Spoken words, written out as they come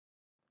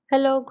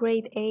Hello,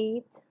 grade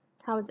 8.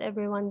 How's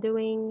everyone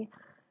doing?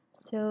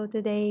 So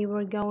today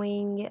we're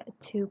going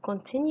to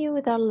continue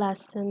with our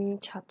lesson,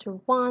 chapter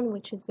 1,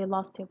 which is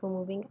velocity of a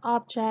moving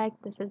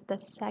object. This is the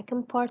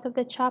second part of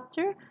the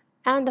chapter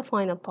and the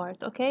final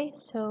part, okay?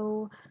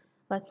 So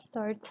let's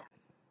start.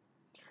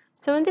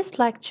 So in this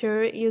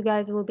lecture, you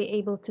guys will be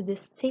able to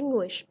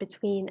distinguish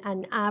between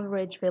an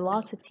average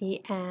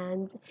velocity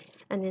and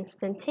an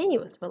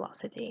instantaneous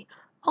velocity.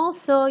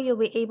 Also, you'll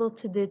be able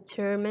to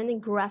determine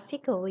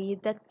graphically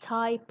the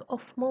type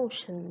of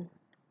motion.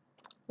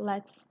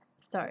 Let's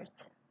start.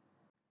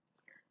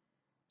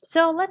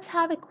 So let's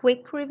have a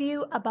quick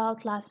review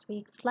about last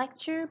week's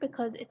lecture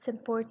because it's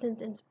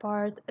important and it's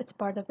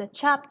part of the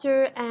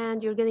chapter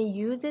and you're going to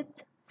use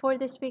it for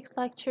this week's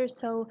lecture,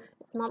 so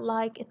it's not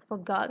like it's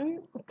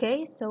forgotten.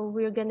 Okay, so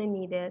we're going to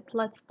need it.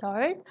 Let's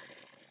start.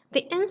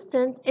 The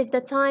instant is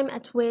the time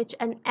at which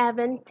an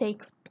event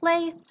takes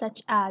place,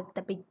 such as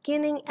the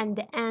beginning and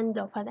the end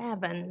of an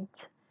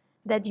event.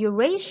 The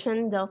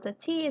duration, delta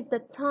t, is the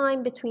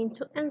time between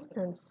two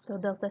instants, so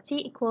delta t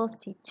equals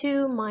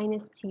t2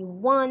 minus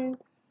t1.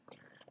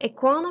 A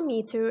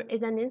chronometer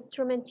is an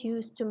instrument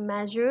used to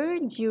measure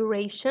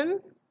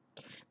duration.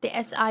 The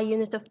SI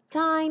unit of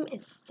time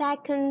is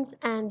seconds,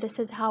 and this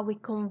is how we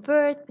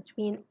convert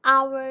between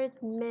hours,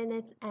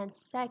 minutes, and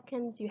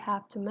seconds. You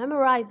have to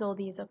memorize all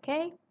these,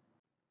 okay?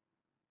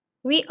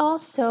 We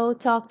also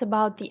talked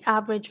about the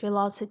average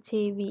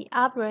velocity, V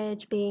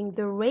average being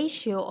the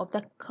ratio of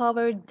the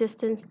covered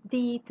distance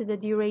d to the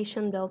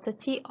duration delta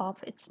t of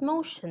its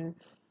motion.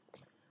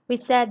 We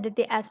said that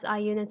the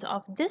SI unit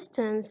of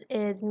distance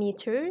is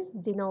meters,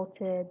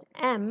 denoted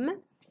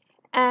m,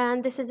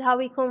 and this is how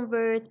we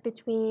convert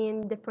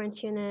between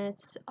different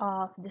units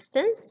of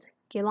distance,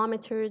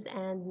 kilometers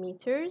and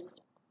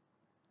meters.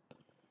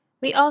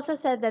 We also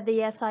said that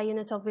the SI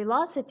unit of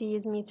velocity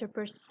is meter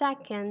per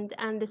second,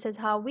 and this is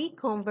how we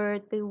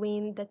convert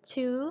between the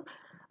two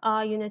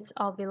units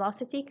of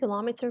velocity,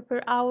 kilometer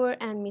per hour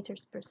and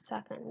meters per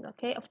second.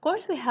 Okay, of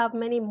course we have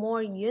many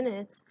more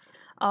units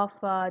of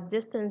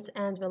distance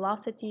and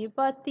velocity,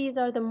 but these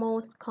are the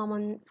most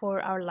common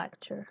for our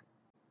lecture.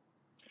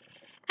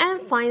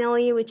 And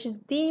finally, which is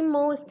the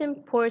most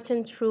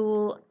important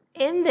rule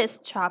in this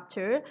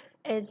chapter,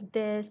 is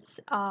this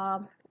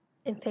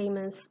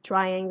infamous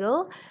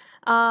triangle.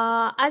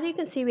 As you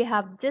can see, we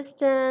have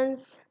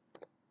distance,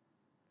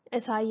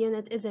 SI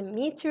unit is in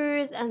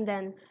meters, and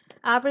then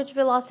average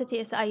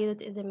velocity, SI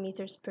unit is in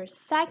meters per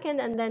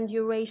second, and then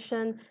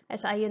duration,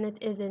 SI unit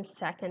is in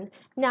second.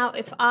 Now,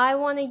 if I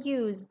want to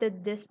use the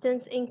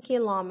distance in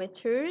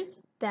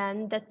kilometers,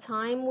 then the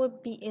time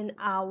would be in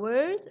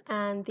hours,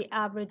 and the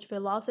average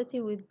velocity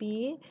would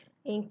be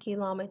in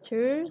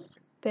kilometers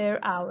per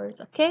hours,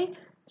 okay?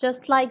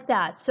 Just like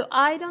that. So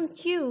I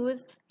don't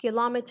use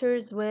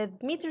kilometers with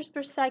meters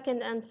per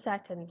second and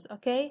seconds,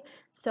 okay?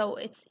 So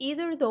it's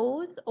either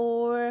those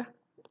or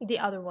the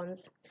other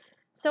ones.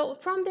 So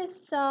from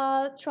this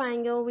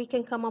triangle, we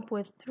can come up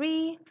with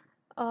three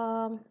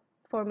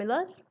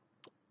formulas.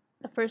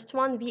 The first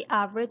one, V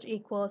average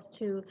equals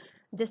to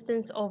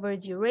distance over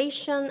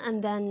duration,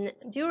 and then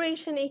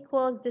duration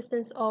equals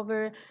distance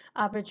over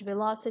average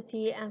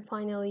velocity, and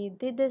finally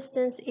the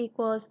distance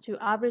equals to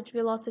average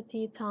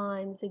velocity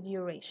times the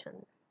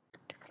duration.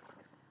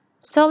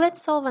 So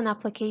let's solve an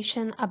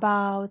application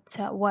about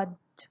what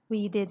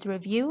we did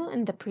review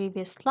in the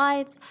previous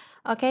slides,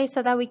 okay,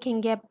 so that we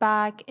can get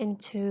back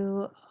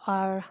into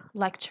our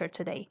lecture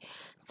today.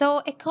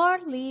 So a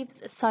car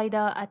leaves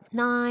Saida at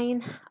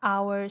 9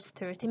 hours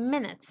 30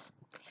 minutes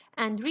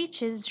and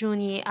reaches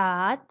Juni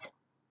at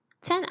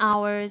 10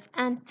 hours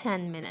and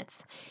 10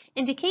 minutes.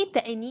 Indicate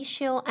the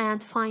initial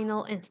and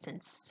final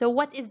instants. So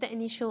what is the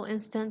initial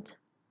instant?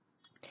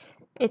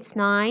 It's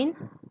 9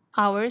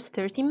 hours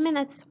 30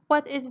 minutes.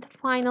 What is the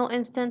final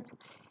instant?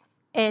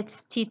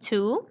 It's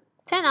T2,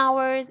 10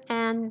 hours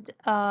and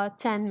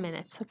 10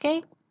 minutes,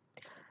 okay?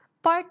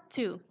 Part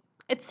 2.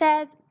 It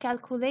says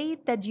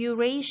calculate the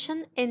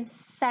duration in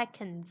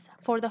seconds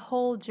for the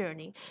whole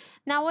journey.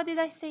 Now, what did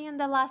I say in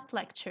the last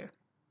lecture?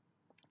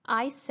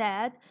 I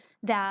said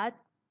that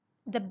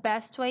the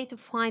best way to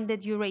find the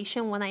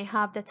duration when I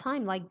have the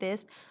time like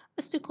this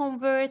is to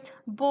convert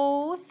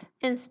both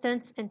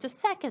instants into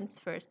seconds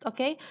first,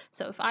 okay?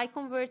 So if I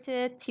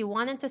converted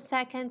T1 into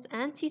seconds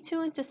and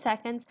T2 into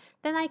seconds,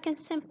 then I can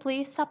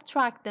simply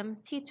subtract them,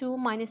 T2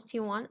 minus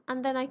T1,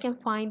 and then I can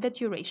find the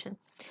duration.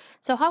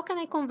 So how can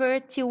I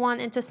convert T1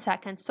 into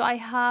seconds? So I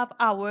have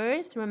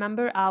hours,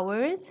 remember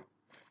hours,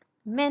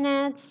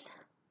 minutes,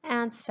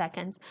 and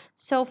seconds.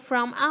 So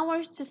from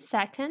hours to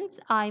seconds,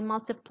 I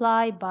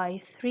multiply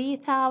by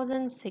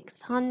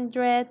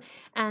 3,600,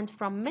 and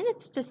from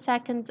minutes to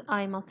seconds,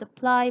 I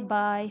multiply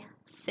by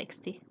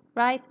 60,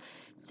 right?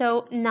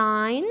 So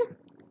 9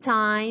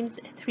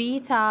 times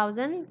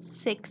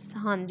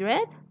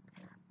 3,600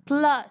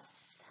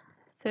 plus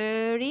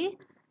 30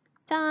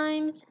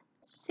 times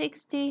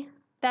 60,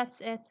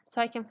 that's it.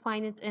 So I can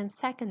find it in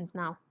seconds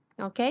now,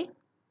 okay?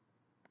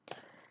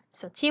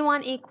 So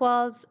T1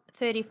 equals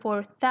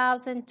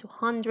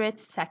 34,200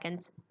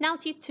 seconds. Now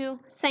T2,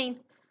 same.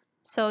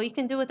 So you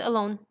can do it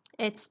alone.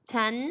 It's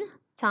 10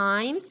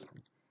 times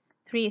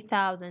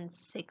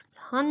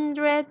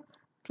 3,600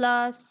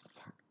 plus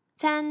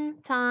 10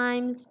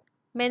 times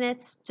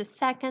minutes to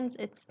seconds.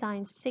 It's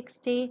times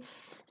 60.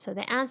 So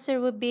the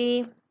answer would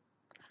be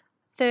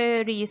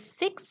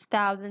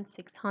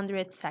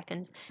 36,600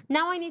 seconds.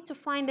 Now I need to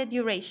find the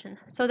duration.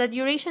 So the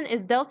duration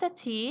is delta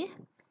T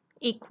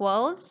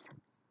equals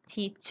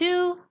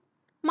T2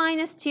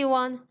 minus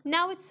T1.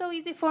 Now it's so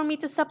easy for me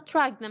to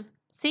subtract them.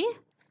 See?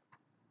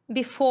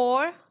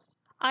 Before,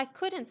 I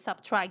couldn't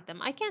subtract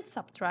them. I can't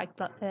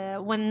subtract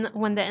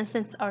when the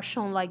instants are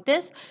shown like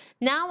this.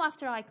 Now,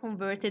 after I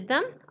converted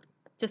them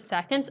to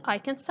seconds, I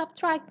can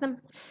subtract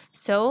them.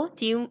 So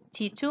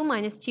T2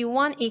 minus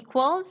T1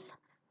 equals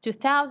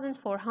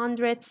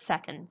 2,400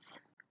 seconds.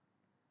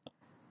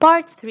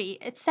 Part 3,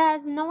 it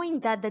says,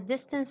 knowing that the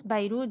distance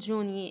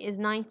Beirut-Jounieh is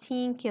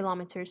 19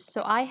 kilometers,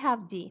 so I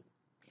have D.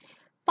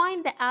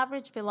 Find the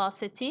average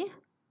velocity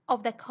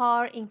of the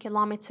car in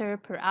kilometer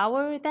per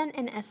hour, then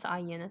in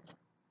SI unit.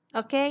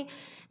 Okay,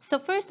 so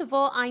first of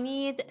all, I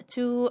need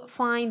to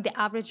find the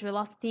average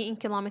velocity in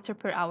kilometer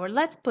per hour.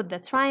 Let's put the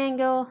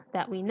triangle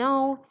that we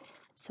know.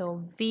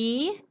 So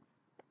V,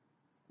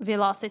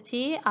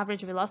 velocity,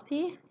 average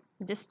velocity,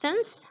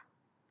 distance,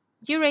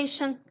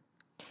 duration.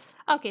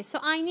 Okay, so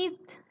I need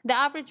the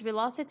average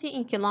velocity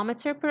in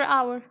kilometer per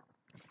hour.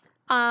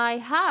 I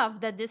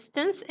have the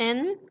distance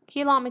in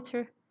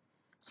kilometer.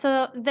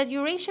 So the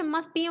duration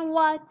must be in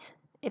what?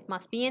 It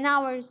must be in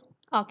hours.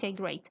 Okay,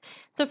 great.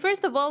 So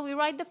first of all, we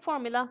write the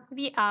formula.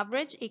 V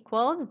average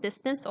equals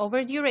distance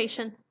over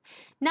duration.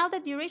 Now the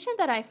duration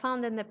that I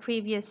found in the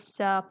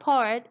previous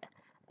part,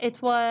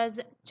 it was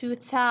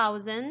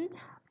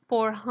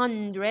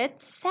 2,400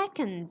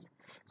 seconds.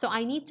 So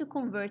I need to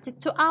convert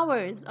it to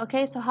hours.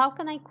 Okay, so how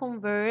can I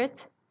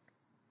convert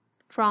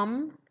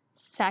from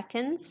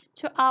seconds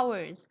to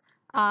hours?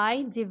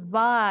 I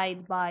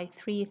divide by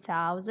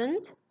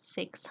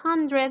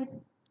 3,600.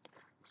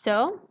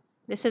 So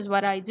this is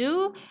what I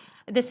do.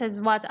 This is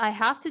what I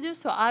have to do.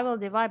 So I will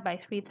divide by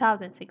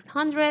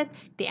 3,600.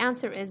 The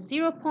answer is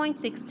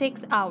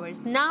 0.66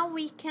 hours. Now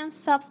we can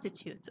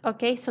substitute.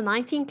 Okay, so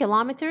 19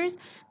 kilometers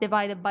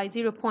divided by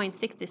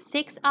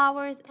 0.66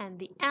 hours, and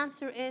the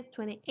answer is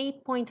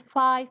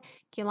 28.5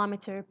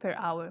 kilometers per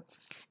hour.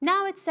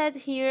 Now it says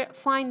here,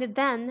 find it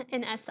then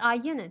in SI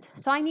unit.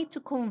 So I need to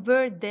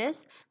convert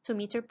this to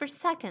meter per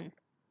second.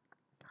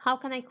 How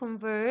can I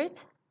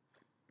convert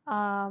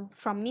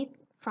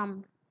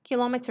from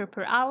kilometer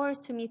per hour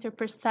to meter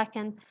per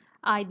second?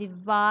 I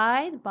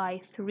divide by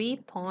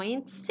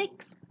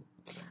 3.6.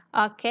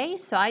 Okay,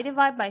 so I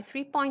divide by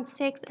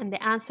 3.6 and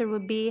the answer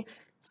would be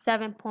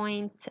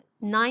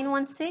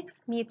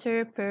 7.916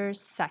 meter per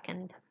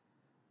second.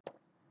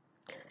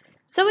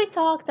 So we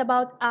talked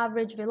about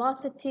average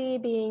velocity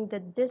being the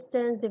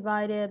distance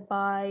divided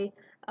by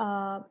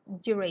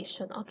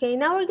duration. Okay,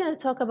 now we're going to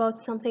talk about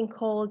something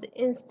called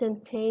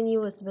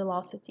instantaneous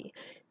velocity.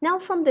 Now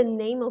from the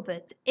name of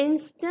it,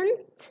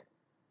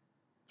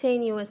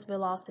 instantaneous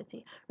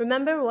velocity.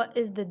 Remember what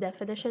is the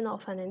definition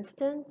of an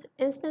instant?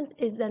 Instant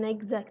is an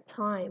exact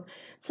time.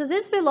 So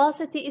this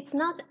velocity, it's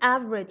not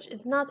average,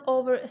 it's not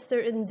over a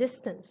certain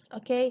distance,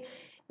 okay?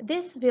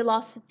 This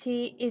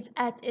velocity is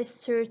at a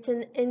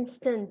certain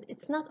instant.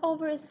 It's not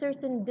over a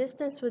certain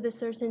distance with a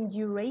certain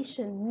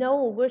duration.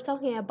 No, we're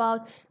talking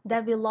about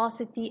the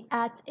velocity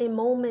at a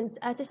moment,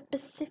 at a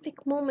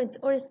specific moment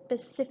or a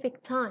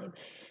specific time.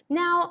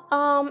 Now,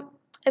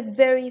 a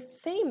very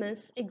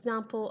famous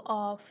example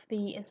of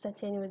the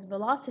instantaneous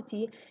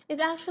velocity is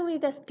actually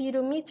the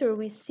speedometer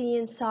we see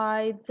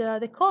inside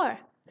the car.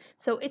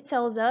 So it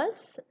tells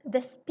us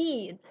the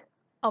speed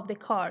of the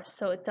car.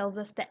 So it tells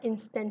us the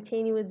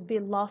instantaneous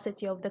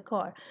velocity of the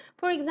car.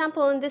 For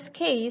example, in this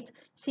case,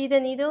 see the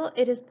needle,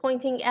 it is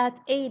pointing at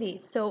 80.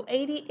 So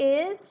 80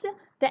 is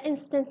the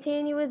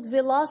instantaneous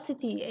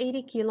velocity.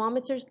 80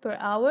 kilometers per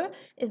hour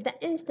is the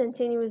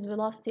instantaneous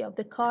velocity of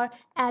the car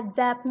at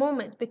that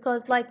moment,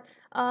 because like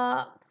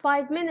 5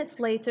 minutes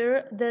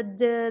later,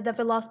 the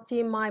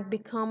velocity might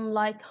become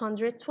like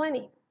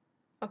 120.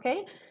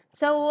 Okay,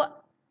 so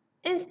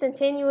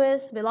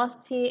instantaneous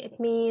velocity,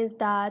 it means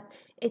that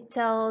it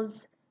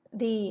tells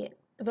the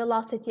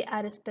velocity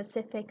at a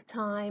specific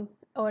time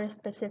or a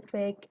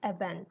specific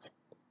event.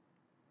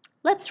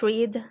 Let's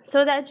read.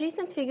 So the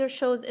adjacent figure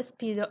shows a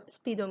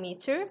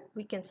speedometer.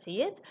 We can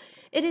see it.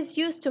 It is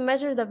used to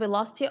measure the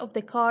velocity of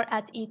the car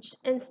at each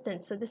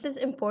instant. So this is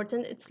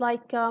important. It's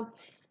like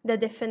the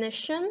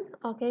definition.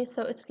 Okay,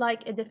 so it's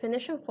like a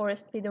definition for a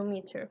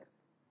speedometer.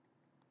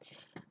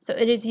 So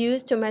it is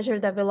used to measure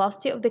the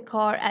velocity of the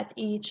car at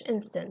each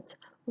instant.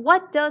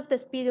 What does the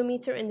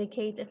speedometer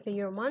indicate in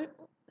figure 1?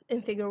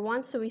 In figure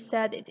 1, so we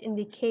said it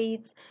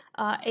indicates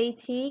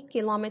 80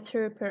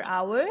 kilometers per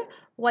hour.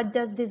 What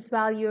does this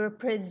value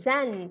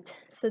represent?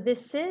 So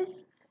this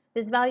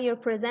value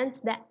represents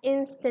the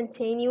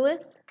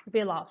instantaneous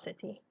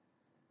velocity.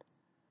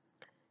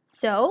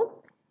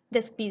 So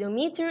The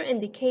speedometer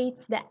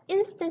indicates the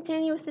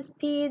instantaneous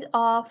speed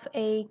of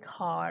a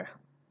car.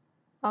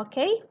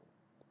 Okay?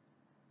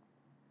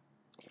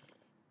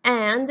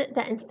 And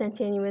the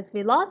instantaneous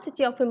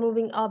velocity of a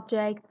moving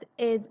object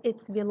is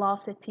its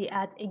velocity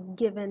at a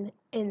given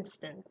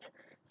instant.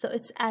 So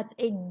it's at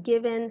a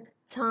given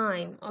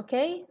time,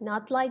 okay?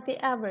 Not like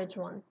the average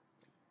one.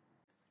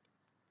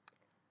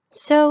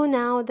 So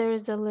now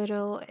there's a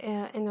little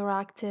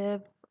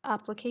interactive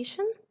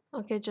application,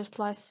 okay, just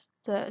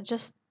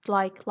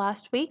like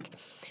last week.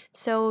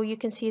 So you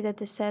can see that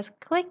this says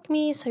click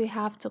me, so you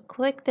have to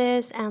click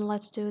this, and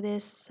let's do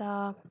this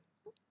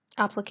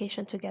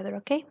application together,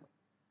 okay?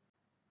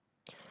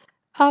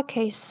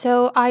 Okay,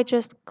 so I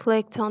just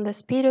clicked on the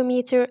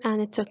speedometer and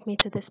it took me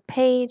to this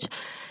page.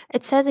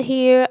 It says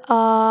here,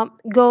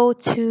 go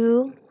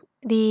to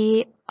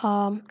the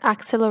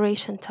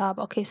acceleration tab.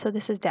 Okay, so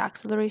this is the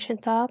acceleration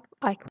tab.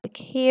 I click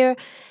here,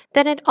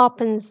 then it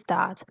opens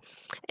that.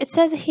 It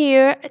says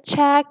here,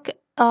 check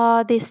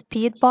the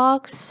speed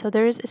box. So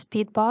there is a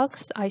speed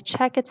box. I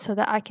check it so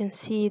that I can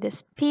see the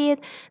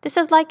speed. This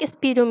is like a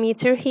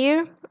speedometer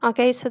here.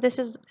 Okay, so this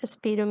is a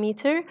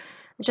speedometer,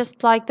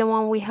 just like the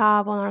one we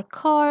have on our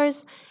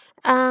cars.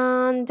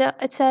 And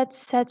it said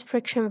set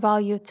friction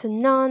value to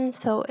none.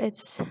 So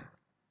it's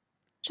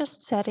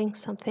just setting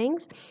some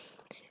things.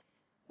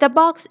 The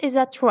box is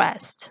at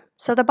rest.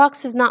 So the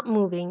box is not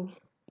moving.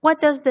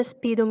 What does the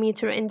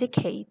speedometer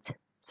indicate?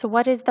 So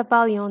what is the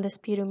value on the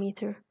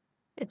speedometer?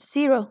 It's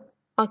 0,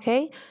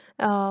 okay?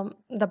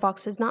 The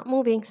box is not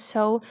moving,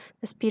 so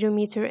the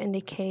speedometer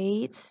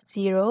indicates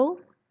 0.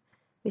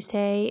 We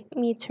say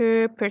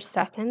meter per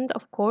second,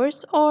 of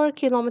course, or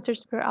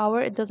kilometers per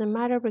hour. It doesn't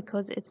matter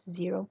because it's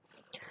 0.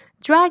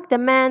 Drag the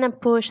man and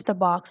push the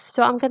box.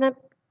 So I'm gonna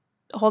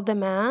hold the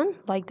man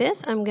like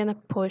this. I'm gonna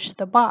push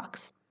the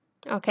box.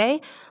 Okay,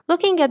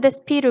 looking at the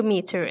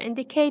speedometer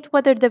indicate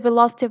whether the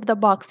velocity of the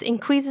box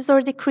increases or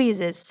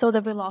decreases. So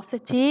the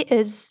velocity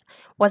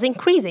was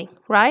increasing,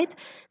 right?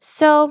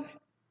 So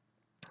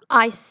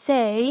I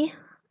say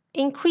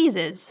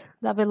increases.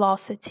 The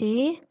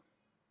velocity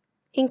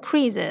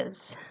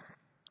increases.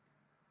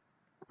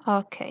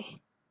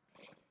 Okay.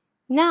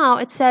 Now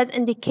it says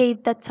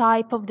indicate the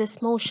type of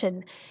this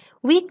motion.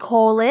 We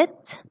call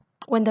it,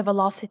 when the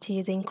velocity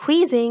is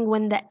increasing,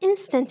 when the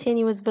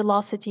instantaneous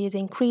velocity is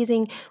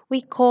increasing, we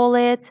call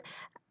it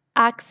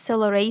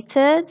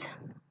accelerated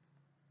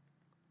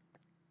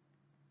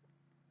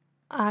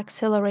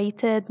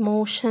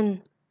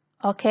motion.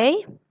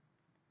 Okay,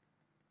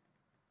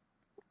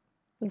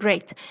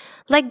 great.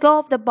 Let go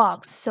of the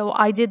box. So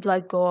I did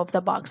let go of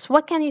the box.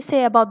 What can you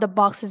say about the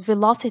box's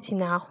velocity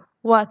now?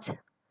 What?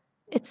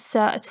 It's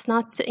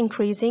not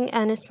increasing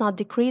and it's not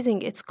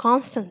decreasing, it's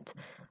constant.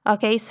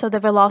 Okay, so the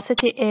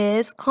velocity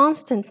is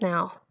constant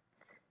now.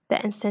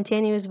 The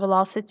instantaneous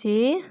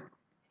velocity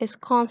is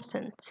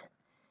constant.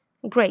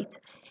 Great.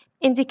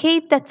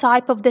 Indicate the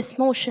type of this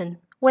motion.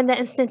 When the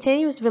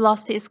instantaneous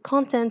velocity is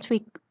constant,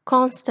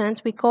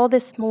 we call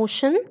this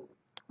motion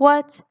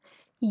what?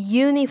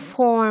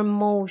 Uniform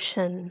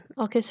motion.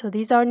 Okay, so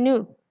these are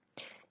new.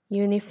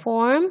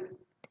 Uniform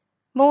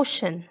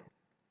motion.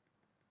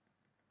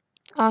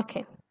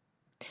 Okay.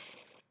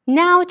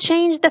 Now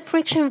change the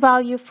friction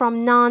value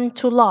from none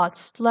to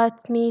lots.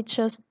 Let me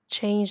just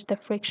change the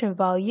friction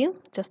value,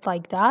 just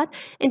like that.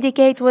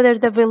 Indicate whether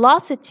the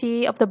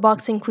velocity of the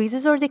box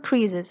increases or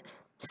decreases.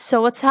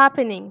 So what's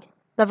happening?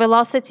 The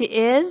velocity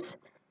is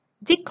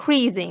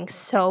decreasing.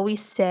 So we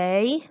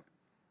say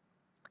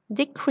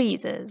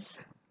decreases.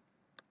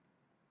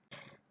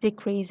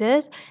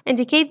 Decreases.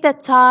 Indicate the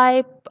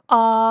type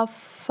of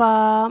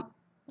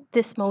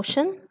this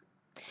motion.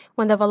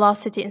 When the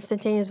velocity,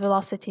 instantaneous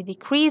velocity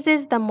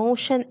decreases, the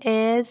motion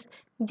is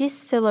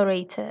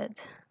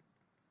decelerated.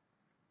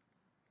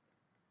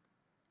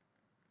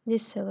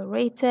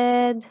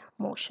 Decelerated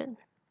motion.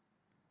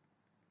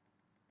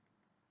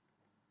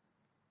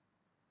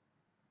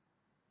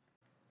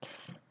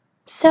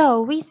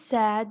 So we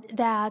said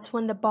that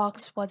when the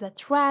box was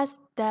at rest,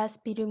 the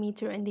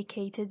speedometer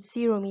indicated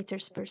 0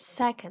 meters per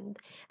second.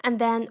 And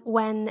then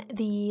when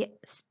the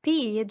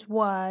speed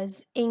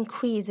was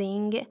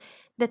increasing,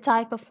 the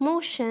type of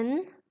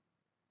motion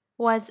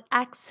was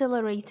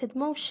accelerated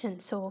motion.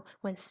 So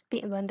when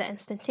the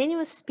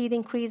instantaneous speed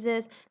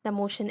increases, the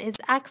motion is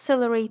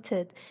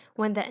accelerated.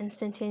 When the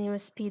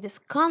instantaneous speed is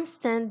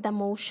constant, the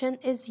motion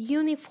is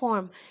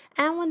uniform.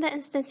 And when the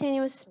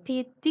instantaneous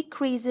speed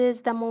decreases,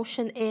 the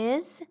motion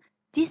is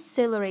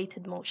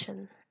decelerated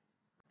motion.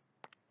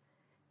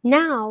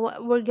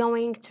 Now we're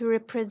going to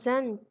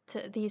represent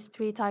these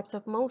three types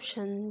of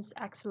motions,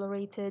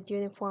 accelerated,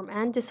 uniform,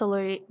 and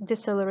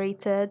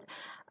decelerated,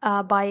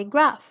 by a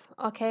graph.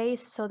 Okay,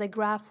 so the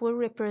graph will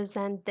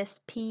represent the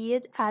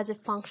speed as a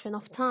function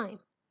of time.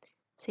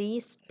 See,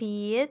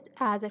 speed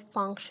as a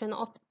function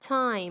of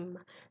time.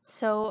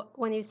 So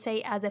when you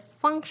say as a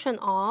function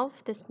of,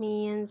 this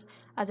means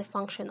as a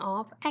function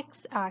of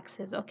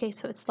x-axis. Okay,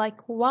 so it's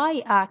like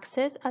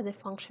y-axis as a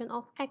function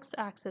of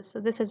x-axis. So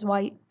this is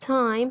why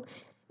time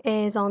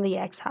is on the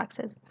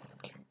x-axis.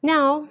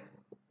 Now,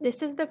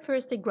 This is the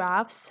first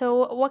graph.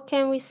 So what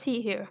can we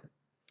see here?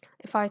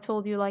 If I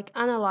told you like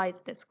analyze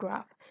this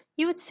graph,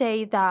 you would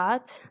say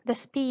that the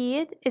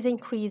speed is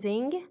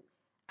increasing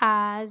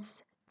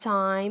as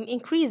time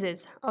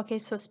increases. Okay,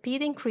 so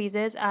speed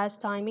increases as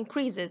time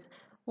increases.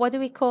 What do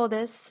we call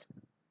this?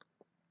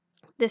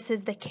 This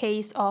is the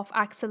case of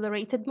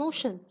accelerated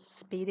motion.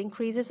 Speed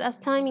increases as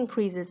time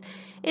increases.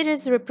 It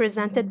is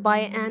represented by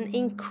an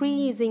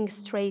increasing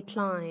straight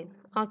line.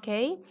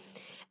 Okay,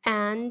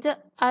 and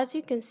as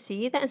you can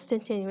see, the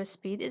instantaneous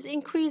speed is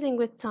increasing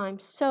with time.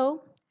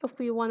 So if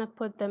we want to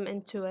put them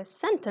into a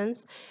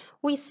sentence,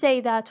 we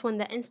say that when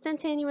the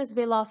instantaneous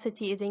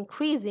velocity is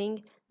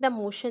increasing, the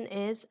motion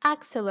is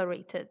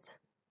accelerated.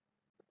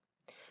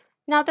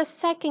 Now the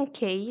second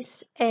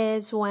case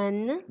is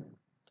when,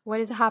 what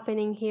is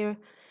happening here?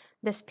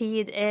 The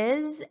speed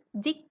is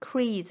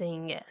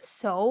decreasing.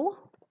 So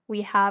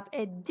we have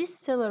a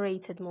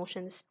decelerated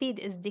motion. The speed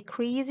is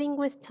decreasing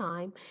with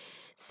time.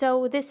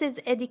 So this is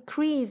a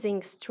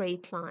decreasing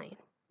straight line.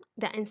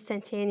 The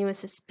instantaneous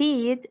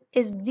speed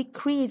is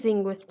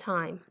decreasing with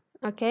time.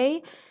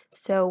 Okay,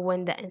 so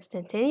when the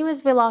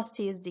instantaneous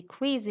velocity is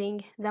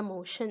decreasing, the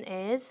motion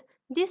is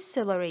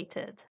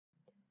decelerated.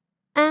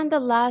 And the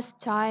last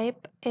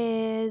type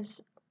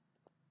is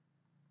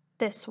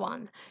this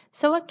one.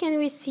 So what can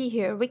we see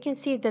here? We can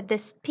see that the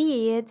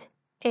speed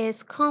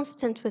is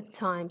constant with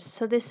time.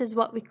 So this is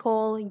what we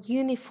call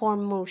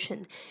uniform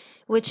motion,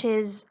 which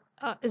is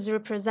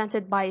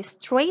represented by a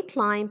straight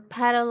line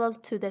parallel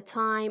to the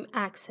time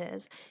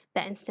axis.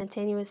 The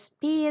instantaneous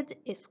speed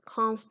is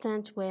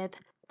constant with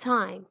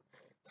time.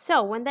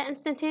 So when the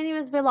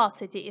instantaneous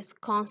velocity is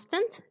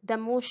constant, the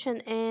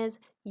motion is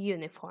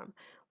uniform.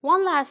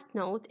 One last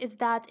note is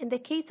that in the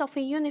case of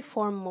a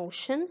uniform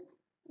motion,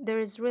 there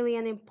is really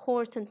an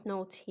important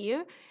note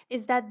here,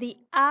 is that the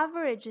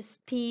average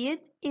speed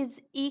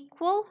is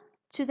equal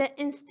to the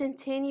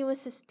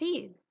instantaneous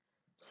speed.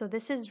 So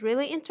this is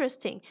really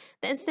interesting.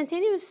 The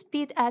instantaneous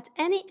speed at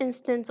any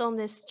instant on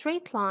this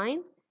straight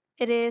line,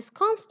 it is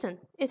constant.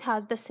 It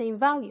has the same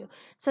value.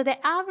 So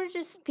the average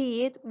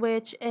speed,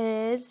 which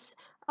is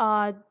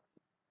over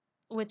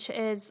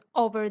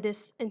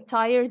this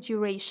entire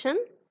duration,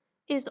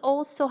 is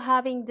also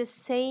having the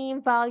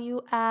same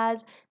value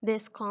as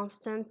this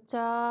constant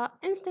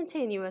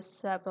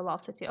instantaneous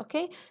velocity.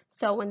 Okay,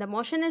 so when the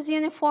motion is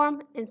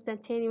uniform,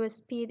 instantaneous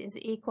speed is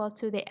equal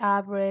to the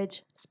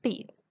average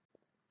speed.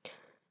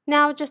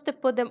 Now just to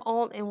put them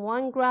all in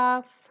one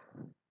graph: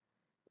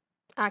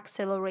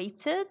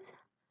 accelerated,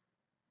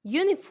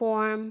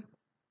 uniform,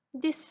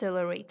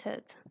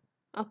 decelerated.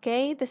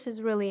 Okay, this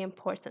is really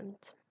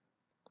important.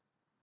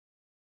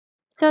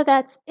 So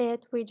that's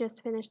it. We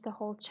just finished the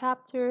whole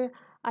chapter.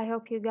 I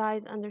hope you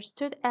guys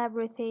understood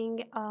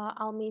everything.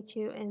 I'll meet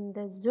you in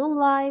the Zoom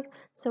live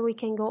so we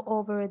can go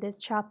over this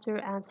chapter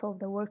and solve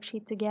the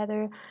worksheet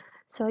together.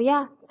 So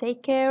yeah,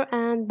 take care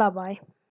and bye-bye.